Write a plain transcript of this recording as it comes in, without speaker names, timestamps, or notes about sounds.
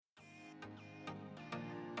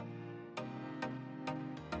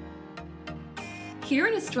Here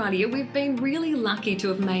in Australia, we've been really lucky to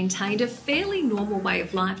have maintained a fairly normal way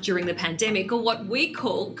of life during the pandemic, or what we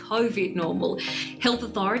call COVID normal. Health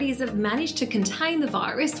authorities have managed to contain the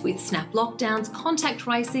virus with snap lockdowns, contact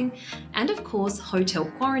tracing, and of course, hotel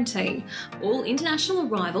quarantine. All international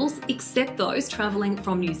arrivals, except those travelling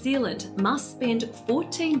from New Zealand, must spend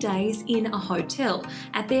 14 days in a hotel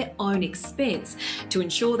at their own expense to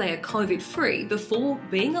ensure they are COVID-free before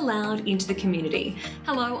being allowed into the community.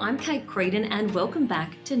 Hello, I'm Kate Creedon and welcome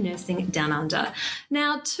back to Nursing Down Under.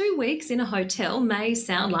 Now, 2 weeks in a hotel may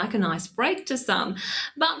sound like a nice break to some,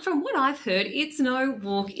 but from what I've heard, it's no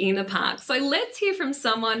walk in the park. So let's hear from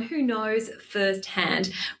someone who knows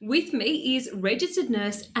firsthand. With me is registered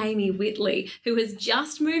nurse Amy Whitley, who has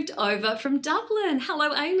just moved over from Dublin.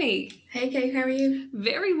 Hello, Amy. Hey Kate, how are you?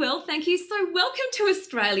 Very well, thank you. So welcome to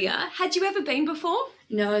Australia. Had you ever been before?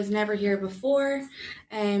 No, I was never here before.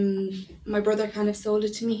 My brother kind of sold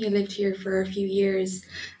it to me. He lived here for a few years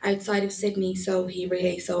outside of Sydney, so he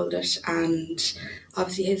really sold it, and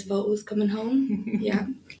obviously his vote was coming home. Yeah.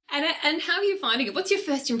 And how are you finding it? What's your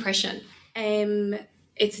first impression?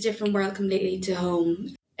 It's a different world completely to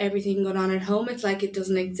home. Everything going on at home, it's like it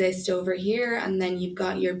doesn't exist over here, and then you've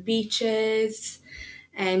got your beaches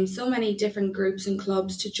and so many different groups and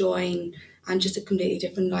clubs to join, and just a completely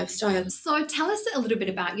different lifestyle. So tell us a little bit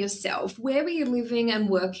about yourself. Where were you living and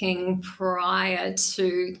working prior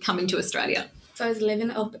to coming to Australia? So I was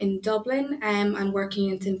living up in Dublin and working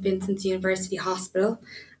in St Vincent's University Hospital.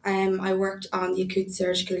 I worked on the acute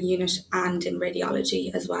surgical unit and in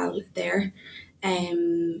radiology as well there.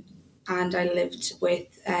 And I lived with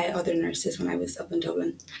other nurses when I was up in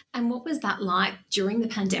Dublin. And what was that like during the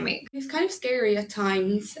pandemic? It was kind of scary at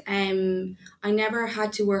times. I never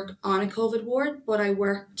had to work on a COVID ward, but I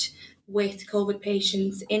worked with COVID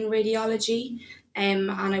patients in radiology,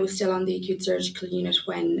 and I was still on the acute surgical unit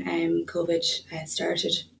when COVID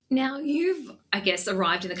started. Now, you've, I guess,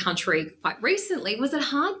 arrived in the country quite recently. Was it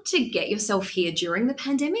hard to get yourself here during the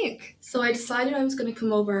pandemic? So I decided I was going to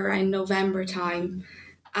come over around November time,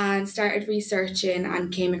 and started researching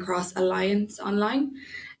and came across Alliance online.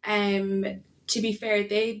 To be fair,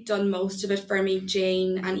 they've done most of it for me.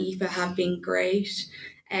 Jane and Aoife have been great.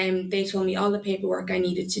 They told me all the paperwork I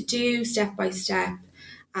needed to do step by step,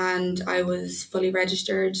 and I was fully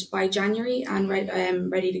registered by January and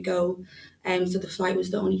ready to go. So the flight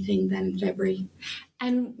was the only thing then in February.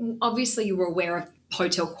 And obviously you were aware of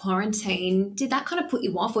hotel quarantine. Did that kind of put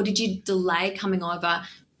you off, or did you delay coming over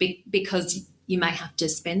because you may have to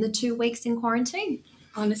spend the 2 weeks in quarantine?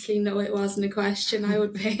 Honestly, no, it wasn't a question. I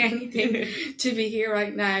would pay anything to be here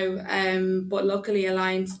right now. But luckily,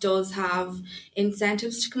 Alliance does have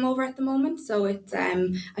incentives to come over at the moment. So it's,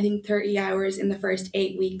 I think, 30 hours in the first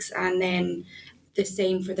 8 weeks, and then the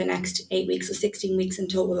same for the next 8 weeks, so 16 weeks in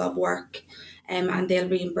total of work. And they'll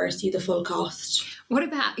reimburse you the full cost. What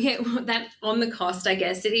about, that on the cost, I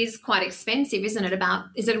guess, it is quite expensive, isn't it?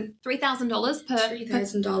 Is it $3,000 per?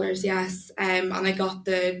 $3,000, yes. And I got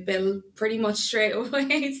the bill pretty much straight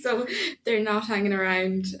away, so they're not hanging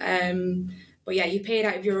around. But yeah, you pay it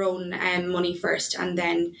out of your own money first, and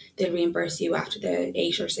then they'll reimburse you after the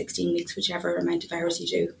 8 or 16 weeks, whichever amount of hours you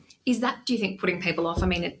do. Is that, do you think, putting people off? I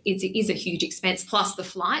mean, it is a huge expense, plus the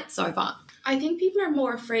flights over. I think people are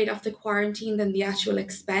more afraid of the quarantine than the actual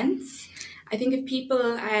expense. I think if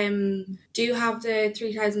people do have the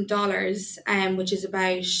 $3,000, which is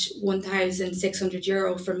about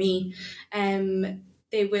 €1,600 for me,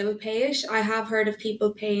 they will pay it. I have heard of people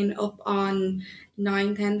paying up on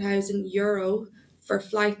 €9,000-10,000 for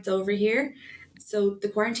flights over here. So the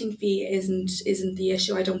quarantine fee isn't the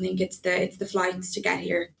issue. I don't think it's the flights to get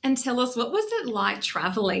here. And tell us, what was it like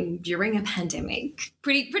travelling during a pandemic?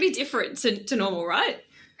 Pretty different to normal, right?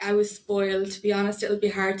 I was spoiled, to be honest. It'll be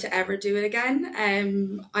hard to ever do it again.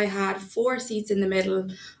 I had 4 seats in the middle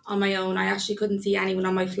on my own. I actually couldn't see anyone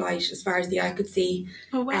on my flight as far as the eye could see.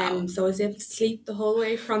 Oh, wow. So I was able to sleep the whole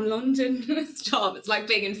way from London. Stop. It's like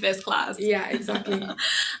being in first class. Yeah, exactly.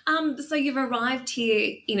 So you've arrived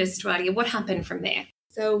here in Australia. What happened from there?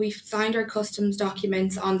 So we signed our customs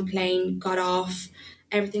documents on the plane, got off.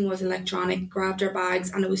 Everything was electronic, grabbed our bags,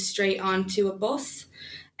 and it was straight on to a bus.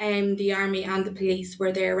 The army and the police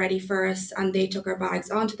were there ready for us, and they took our bags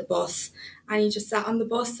onto the bus, and you just sat on the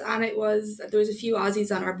bus, and there was a few Aussies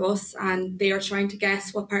on our bus, and they were trying to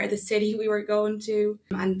guess what part of the city we were going to.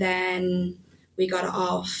 And then we got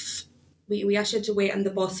off. We actually had to wait on the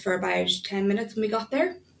bus for about 10 minutes when we got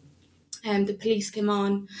there. The police came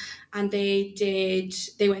on, and they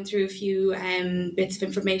went through a few bits of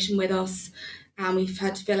information with us. and we've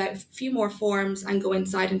had to fill out a few more forms and go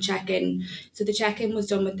inside and check in. So the check-in was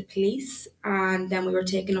done with the police, and then we were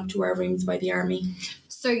taken up to our rooms by the army.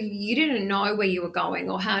 So you didn't know where you were going,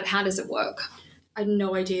 or how does it work? I had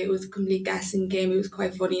no idea. It was a complete guessing game. It was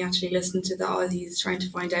quite funny actually listening to the Aussies trying to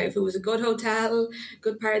find out if it was a good hotel,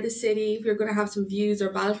 good part of the city, if we were going to have some views or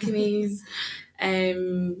balconies.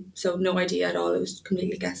 So no idea at all. It was a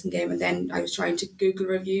completely guessing game. And then I was trying to Google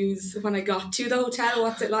reviews when I got to the hotel.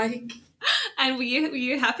 What's it like? And were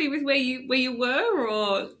you happy with where you were,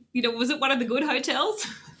 or was it one of the good hotels?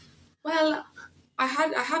 Well, I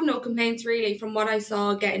have no complaints really from what I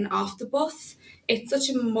saw getting off the bus. It's such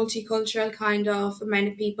a multicultural kind of amount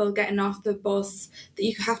of people getting off the bus that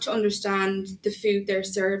you have to understand the food they're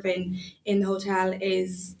serving in the hotel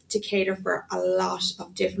is to cater for a lot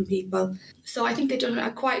of different people. So I think they've done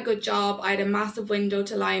a quite good job. I had a massive window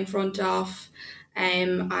to lie in front of,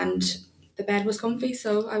 and the bed was comfy,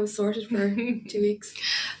 so I was sorted for 2 weeks.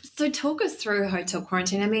 So talk us through hotel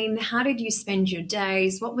quarantine. I mean, how did you spend your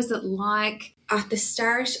days? What was it like? At the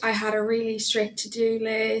start, I had a really strict to-do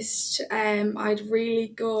list. I had really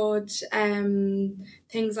good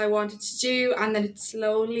things I wanted to do, and then it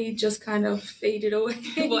slowly just kind of faded away.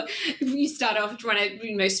 What, you start off trying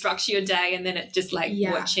to structure your day, and then it's just like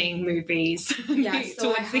watching movies. Yeah,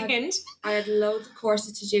 so towards the end. I had loads of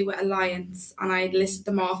courses to do with Alliance, and I listed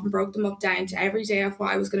them off and broke them up down to every day of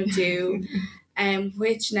what I was going to do,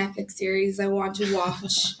 which Netflix series I want to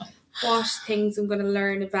watch. What things I'm going to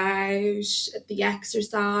learn about, the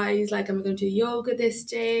exercise, like I'm going to do yoga this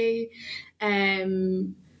day.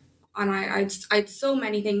 And I had so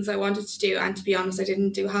many things I wanted to do, and to be honest, I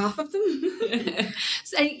didn't do half of them.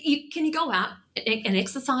 So can you go out and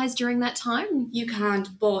exercise during that time? You can't,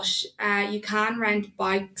 but you can rent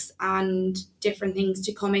bikes and different things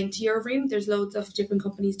to come into your room. There's loads of different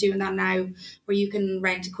companies doing that now, where you can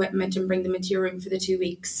rent equipment and bring them into your room for the 2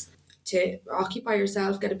 weeks to occupy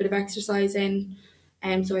yourself, get a bit of exercise in.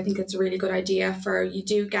 So I think it's a really good idea you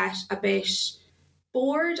do get a bit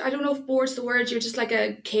bored. I don't know if bored's the word. You're just like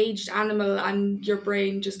a caged animal and your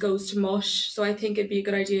brain just goes to mush. So I think it'd be a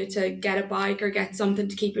good idea to get a bike or get something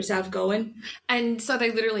to keep yourself going. And so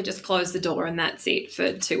they literally just close the door and that's it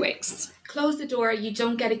for 2 weeks. Close the door. You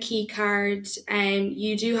don't get a key card, and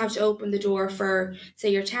you do have to open the door for, say,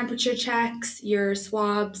 your temperature checks, your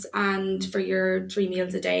swabs, and for your 3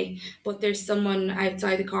 meals a day. But there's someone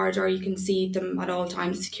outside the corridor. You can see them at all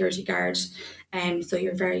times, security guard, so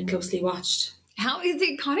you're very closely watched. How is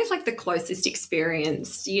it kind of like the closest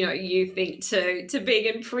experience, you think to being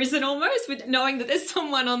in prison almost, with knowing that there's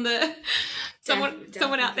someone on the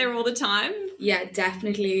someone out there all the time? Yeah,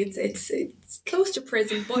 definitely. It's close to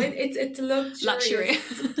prison, but it's a luxury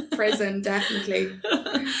prison, definitely.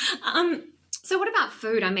 So what about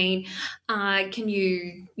food? I mean, can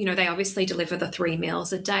you they obviously deliver the 3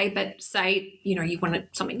 meals a day, but say, you wanted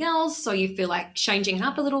something else, or you feel like changing it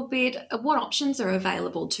up a little bit, what options are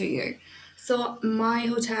available to you? So my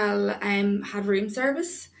hotel had room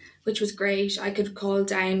service, which was great. I could call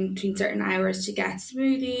down between certain hours to get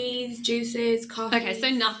smoothies, juices, coffee. Okay, so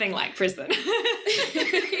nothing like prison.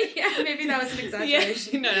 Yeah, maybe that was an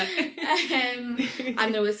exaggeration. Yeah, no.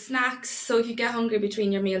 And there was snacks. So if you get hungry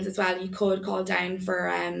between your meals as well, you could call down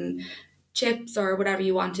for chips or whatever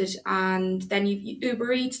you wanted. And then you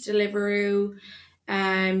Uber Eats, Deliveroo.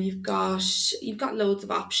 You've got loads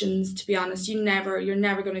of options, to be honest. You're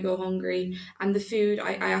never going to go hungry. And the food,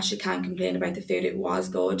 I actually can't complain about the food. It was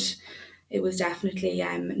good. It was definitely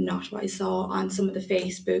not what I saw on some of the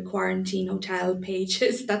Facebook quarantine hotel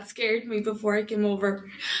pages that scared me before I came over.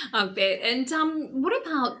 I bet. And what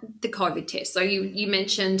about the COVID test? So you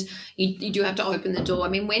mentioned you do have to open the door. I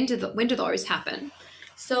mean, when do those happen?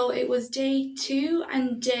 So it was day 2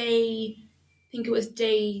 and I think it was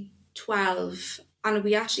day 12. And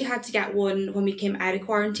we actually had to get one when we came out of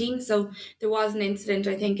quarantine. So there was an incident,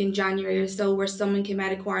 I think, in January or so, where someone came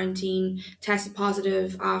out of quarantine, tested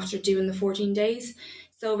positive after doing the 14 days.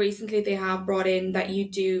 So recently they have brought in that you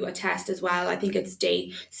do a test as well. I think it's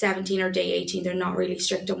day 17 or day 18. They're not really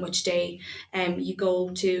strict on which day. You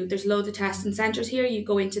go to, there's loads of testing centres here. You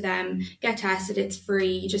go into them, get tested. It's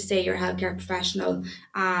free. You just say you're a healthcare professional,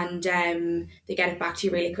 and they get it back to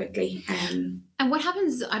you really quickly. And what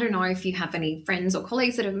happens, I don't know if you have any friends or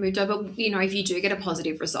colleagues that have moved over, if you do get a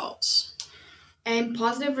positive result?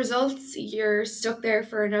 Positive results, you're stuck there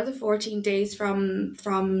for another 14 days from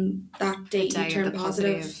that date you turn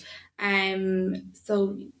positive.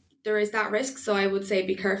 So there is that risk. So I would say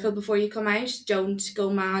be careful before you come out. Don't go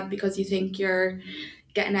mad because you think you're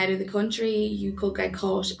getting out of the country, you could get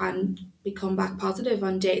caught and become back positive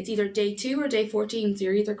on day. It's either day 2 or day 14. So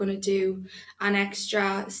you're either going to do an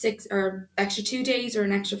extra 2 days or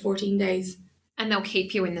an extra 14 days. And they'll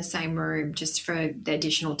keep you in the same room just for the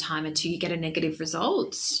additional time until you get a negative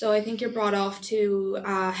result. So I think you're brought off to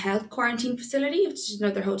a health quarantine facility, which is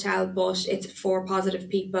another hotel, but it's for positive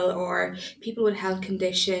people or people with health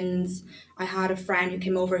conditions. I had a friend who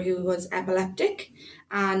came over who was epileptic,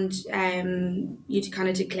 and you'd kind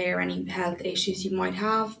of declare any health issues you might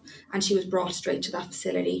have, and she was brought straight to that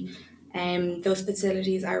facility. Those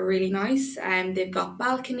facilities are really nice, and they've got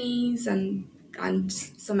balconies and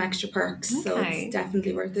some extra perks, so it's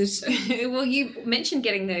definitely worth it. Well, you mentioned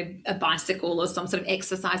getting a bicycle or some sort of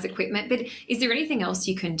exercise equipment, but is there anything else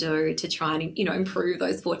you can do to try and improve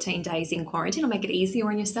those 14 days in quarantine or make it easier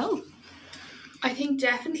on yourself? I think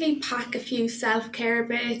definitely pack a few self-care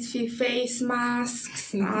bits, a few face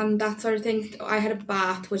masks and that sort of thing. I had a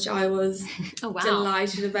bath, which I was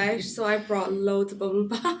delighted about, so I brought loads of bubble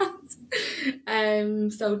baths.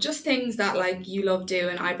 So just things that like you love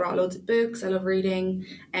doing. I brought loads of books. I love reading.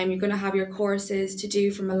 You're going to have your courses to do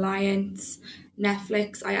from Alliance.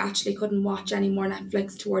 Netflix, I actually couldn't watch any more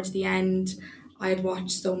Netflix towards the end. I had watched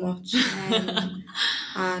so much.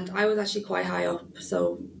 And I was actually quite high up,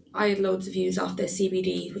 so I had loads of views off the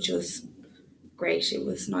CBD, which was great. It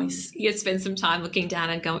was nice. You spend some time looking down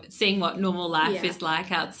and seeing what normal life is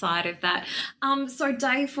like outside of that. So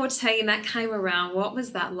day 14, that came around. What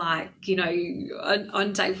was that like,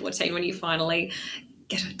 on day 14 when you finally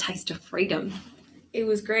get a taste of freedom? It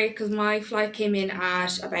was great because my flight came in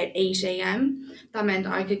at about 8 a.m. That meant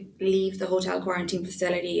I could leave the hotel quarantine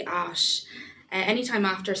facility at any time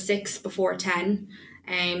after 6 before 10.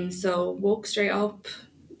 So woke straight out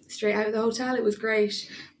of the hotel. It was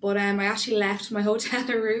great, but I actually left my hotel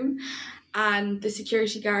room, and the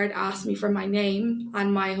security guard asked me for my name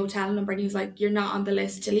and my hotel number, and he was like, "You're not on the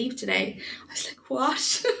list to leave today." I was like,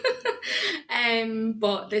 "What?"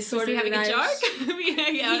 But they sort of having a joke.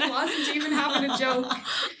 He wasn't even having a joke.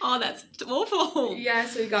 Oh, that's awful. Yeah,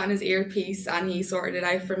 so he got in his earpiece and he sorted it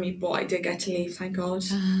out for me, but I did get to leave, thank God.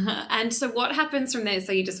 And so what happens from there?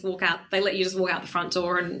 So you just walk out, they let you just walk out the front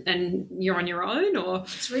door and you're on your own, or?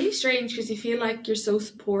 It's really strange because you feel like you're so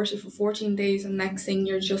supported for 14 days and next thing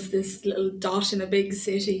you're just this little dot in a big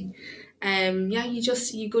city.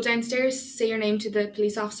 You go downstairs, say your name to the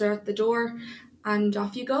police officer at the door, and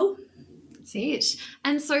off you go. That's it.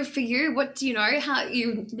 And so for you, what do you know? How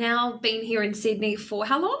you've now been here in Sydney for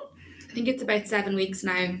how long? I think it's about 7 weeks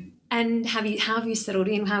now. And how have you settled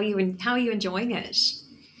in? How are you enjoying it?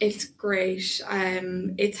 It's great.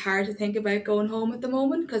 It's hard to think about going home at the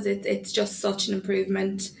moment because it's just such an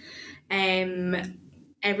improvement.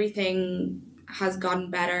 Everything has gotten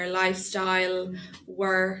better, lifestyle,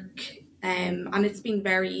 work, and it's been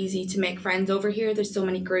very easy to make friends over here. There's so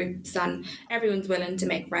many groups and everyone's willing to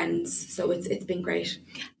make friends, so it's been great.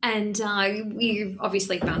 And you've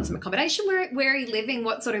obviously found some accommodation. Where are you living?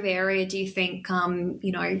 What sort of area do you think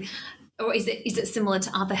or is it similar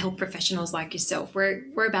to other health professionals like yourself?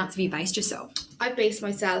 Whereabouts have you based yourself? I based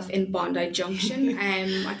myself in Bondi Junction.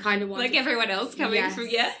 I kind of want like everyone else coming from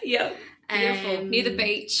yeah. Beautiful. Near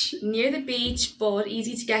the beach, but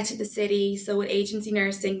easy to get to the city. So with agency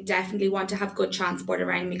nursing, definitely want to have good transport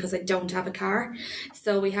around me because I don't have a car.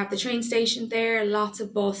 So we have the train station there, lots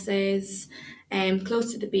of buses,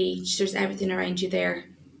 close to the beach. There's everything around you there.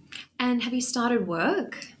 And have you started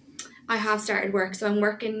work? I have started work. So I'm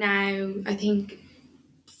working now, I think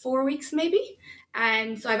 4 weeks maybe.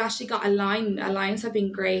 So I've actually got Alliance have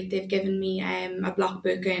been great. They've given me a block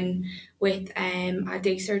booking with a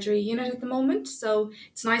day surgery unit at the moment. So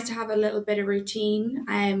it's nice to have a little bit of routine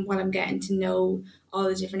while I'm getting to know all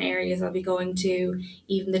the different areas I'll be going to,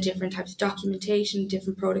 even the different types of documentation,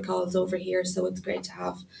 different protocols over here. So it's great to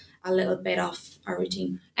have a little bit of our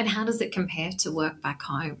routine. And how does it compare to work back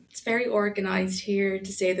home? It's very organised here,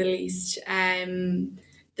 to say the least.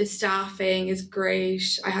 The staffing is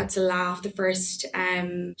great. I had to laugh. The first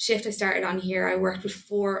shift I started on here, I worked with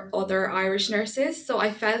 4 other Irish nurses. So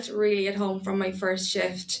I felt really at home from my first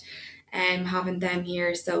shift having them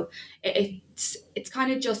here. So it's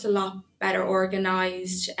kind of just a lot better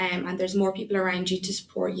organised and there's more people around you to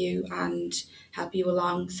support you and help you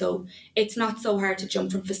along. So it's not so hard to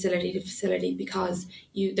jump from facility to facility because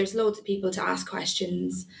there's loads of people to ask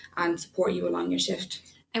questions and support you along your shift.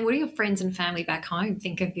 And what do your friends and family back home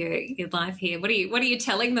think of your life here? What are you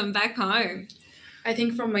telling them back home? I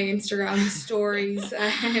think from my Instagram stories,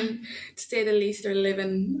 to say the least, they're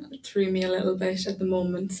living through me a little bit at the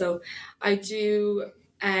moment. So I do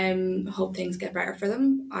hope things get better for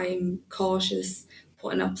them. I'm cautious,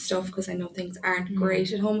 putting up stuff because I know things aren't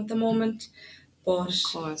great at home at the moment. But of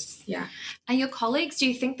course, yeah. And your colleagues, do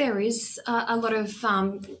you think there is a lot of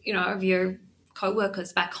of your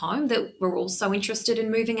co-workers back home that were also interested in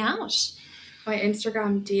moving out? My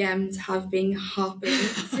Instagram DMs have been hopping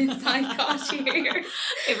since I got here.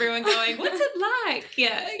 Everyone going, what's it like?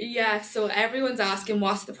 Yeah, so everyone's asking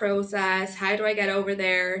what's the process, how do I get over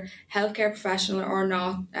there, healthcare professional or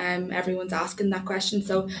not. Everyone's asking that question.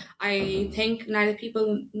 So I think now that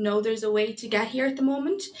people know there's a way to get here at the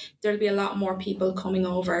moment, there'll be a lot more people coming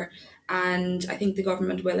over. And I think the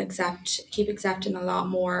government will keep accepting a lot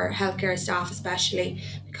more healthcare staff, especially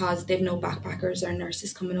because they've no backpackers or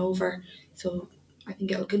nurses coming over. So I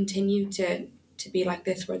think it'll continue to be like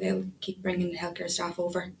this, where they'll keep bringing the healthcare staff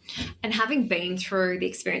over. And having been through the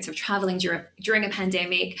experience of travelling during a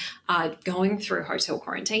pandemic, going through hotel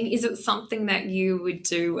quarantine, is it something that you would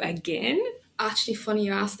do again? Actually, funny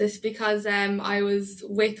you asked this, because I was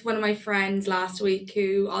with one of my friends last week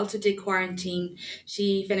who also did quarantine.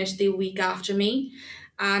 She finished the week after me,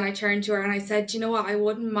 and I turned to her and I said, "Do you know what? I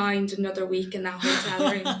wouldn't mind another week in that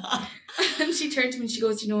hotel room." And she turned to me and she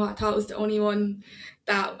goes, "Do you know what? I thought I was the only one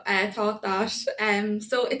that thought that."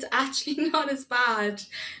 So it's actually not as bad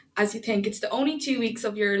as you think. It's the only 2 weeks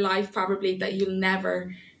of your life probably that you'll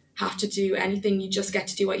never have to do anything. You just get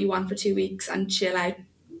to do what you want for 2 weeks and chill out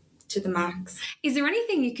to the max. Is there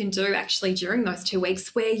anything you can do actually during those 2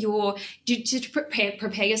 weeks where to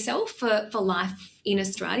prepare yourself for life in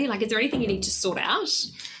Australia? Like, is there anything you need to sort out?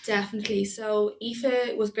 Definitely. So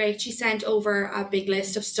Aoife was great. She sent over a big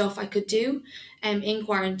list of stuff I could do in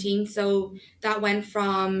quarantine. So that went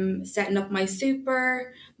from setting up my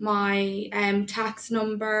super, my tax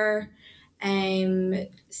number,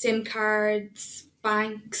 SIM cards,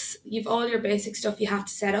 banks. You've all your basic stuff you have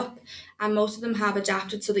to set up, and most of them have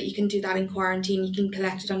adapted so that you can do that in quarantine. You can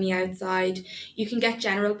collect it on the outside. You can get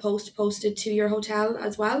general post posted to your hotel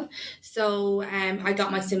as well. So I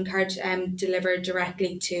got my SIM card delivered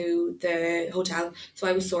directly to the hotel, so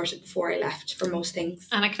I was sorted before I left for most things.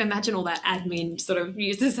 And I can imagine all that admin sort of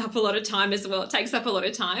uses up a lot of time as well. It takes up a lot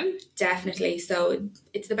of time. Definitely. So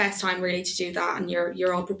it's the best time really to do that, and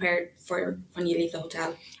you're all prepared for when you leave the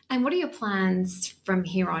hotel. And what are your plans from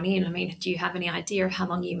here on in? I mean, do you have any idea of how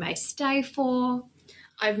long you may stay for?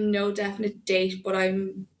 I've no definite date, but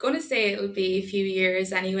I'm going to say it'll be a few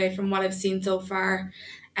years anyway from what I've seen so far.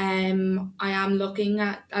 I am looking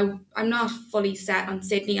at, I'm not fully set on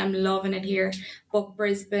Sydney. I'm loving it here, but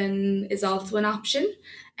Brisbane is also an option.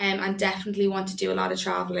 And definitely want to do a lot of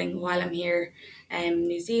travelling while I'm here.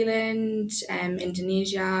 New Zealand,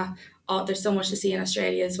 Indonesia. There's so much to see in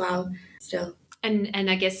Australia as well still. And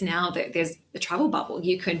I guess now that there's the travel bubble,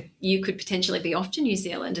 you could potentially be off to New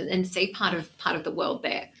Zealand and see part of the world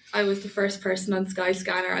there. I was the first person on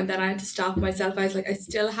Skyscanner, and then I had to stop myself. I was like, I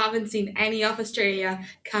still haven't seen any of Australia.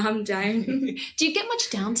 Calm down. Do you get much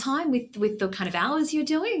downtime with the kind of hours you're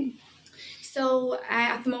doing? So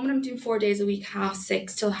at the moment I'm doing 4 days a week,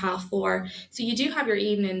 6:30 till 4:30. So you do have your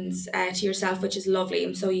evenings to yourself, which is lovely.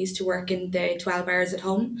 I'm so used to working the 12 hours at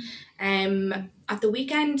home. At the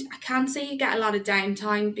weekend, I can't say you get a lot of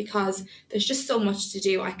downtime because there's just so much to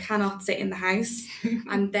do. I cannot sit in the house.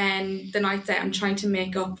 And then the nights out, I'm trying to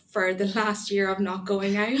make up for the last year of not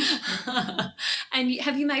going out. And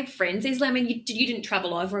have you made friends, Isla? I mean, you didn't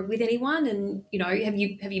travel over with anyone, and have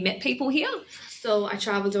you met people here? So I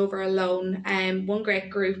travelled over alone. One great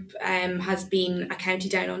group has been a County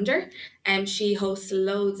Down Under, and she hosts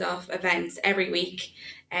loads of events every week.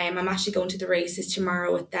 I'm actually going to the races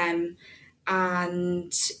tomorrow with them,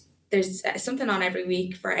 and there's something on every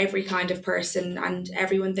week for every kind of person, and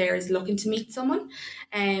everyone there is looking to meet someone.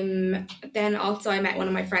 Then also I met one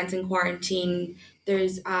of my friends in quarantine.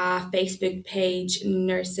 There's a Facebook page,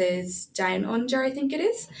 Nurses Down Under, I think it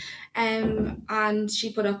is. And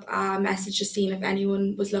she put up a message just seeing if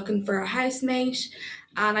anyone was looking for a housemate,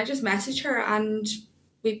 and I just messaged her, and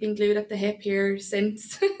we've been glued at the hip here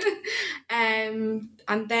since.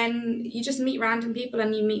 And then you just meet random people,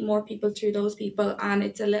 and you meet more people through those people, and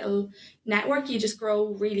it's a little network. You just grow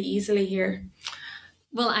really easily here.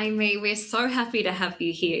 Well, Amy, we're so happy to have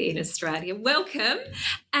you here in Australia. Welcome,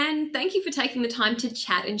 and thank you for taking the time to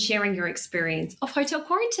chat and sharing your experience of hotel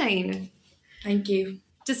quarantine. Thank you.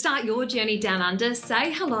 To start your journey down under,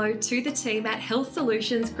 say hello to the team at Health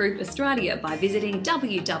Solutions Group Australia by visiting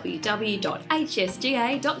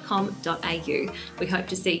www.hsga.com.au. We hope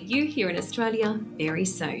to see you here in Australia very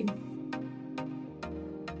soon.